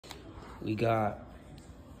We got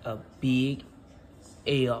a big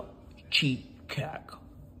L cheesecake.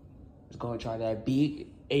 Let's go and try that big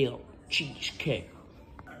L cheesecake.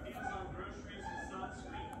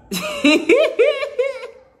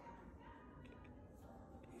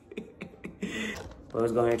 Well,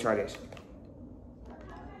 let's go ahead and try this.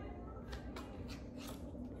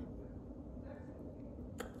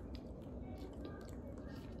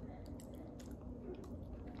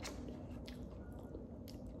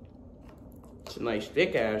 It's a nice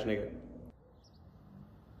thick ass nigga.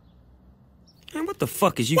 Man, what the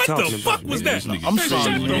fuck is you talking about? What the fuck was that? I'm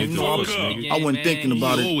sorry, man. I wasn't thinking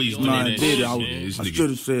about it when I did it. I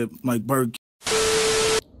should have said, like, Burger.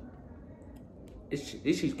 This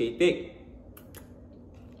cheesecake thick.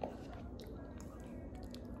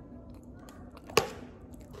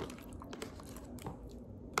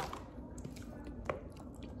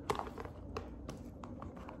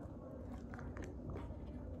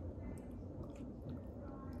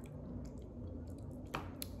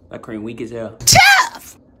 That cream weak as hell.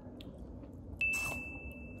 Tough!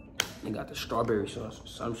 They got the strawberry sauce or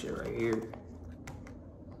some shit right here.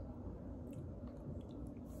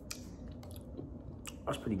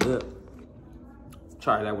 That's pretty good.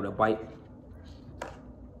 Try that with a bite.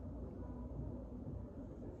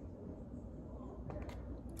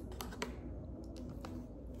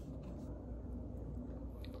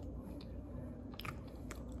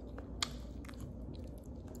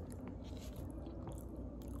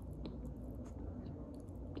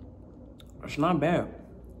 It's not bad.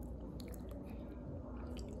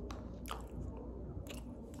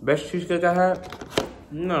 Best cheesecake I had?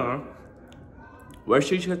 No. Worst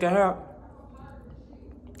cheesecake I had?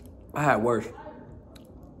 I had worse.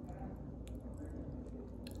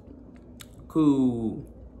 Cool.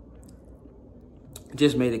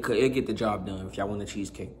 Just made it cut. It'll get the job done if y'all want a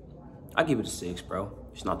cheesecake. I give it a 6, bro.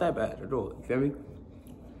 It's not that bad at all. You feel me?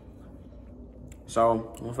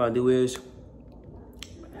 So, what I do is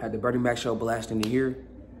had the Bernie Mac show blasting in here.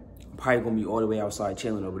 I'm probably gonna be all the way outside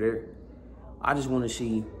chilling over there. I just wanna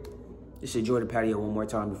just enjoy the patio one more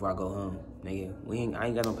time before I go home. Nigga, I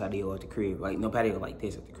ain't got no patio at the crib. Like, no patio like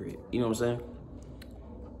this at the crib. You know what I'm saying?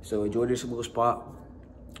 So enjoy this little spot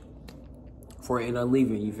before I end up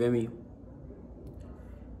leaving, you feel me?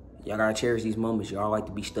 Y'all gotta cherish these moments. Y'all like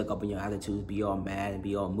to be stuck up in your attitudes, be all mad and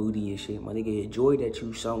be all moody and shit. My nigga, enjoy that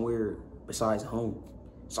you somewhere besides home.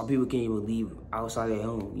 Some people can't even leave outside their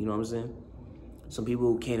home, you know what I'm saying? Some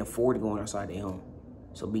people can't afford to go outside their home.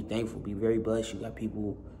 So be thankful, be very blessed. You got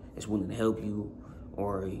people that's willing to help you,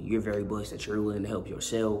 or you're very blessed that you're willing to help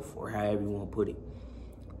yourself, or however you want to put it.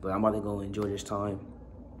 But I'm about to go enjoy this time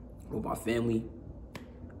with my family.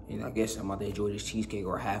 And I guess I'm about to enjoy this cheesecake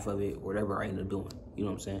or half of it, or whatever I end up doing. You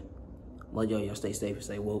know what I'm saying? Love y'all. Y'all stay safe and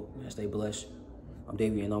stay woke and stay blessed. I'm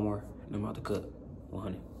Davey and no more, and I'm about to cut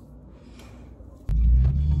 100.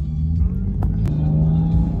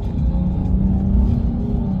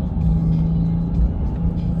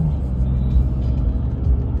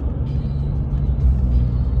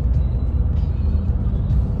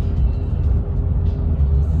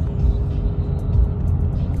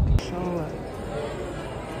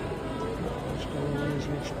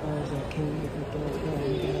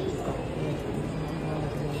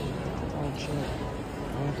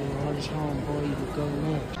 Homeboy, you could go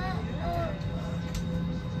next.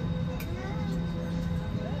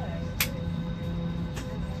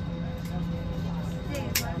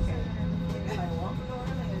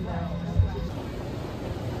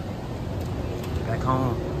 Back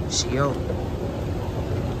home, CO.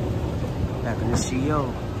 Back in the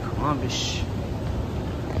CO, Columbus.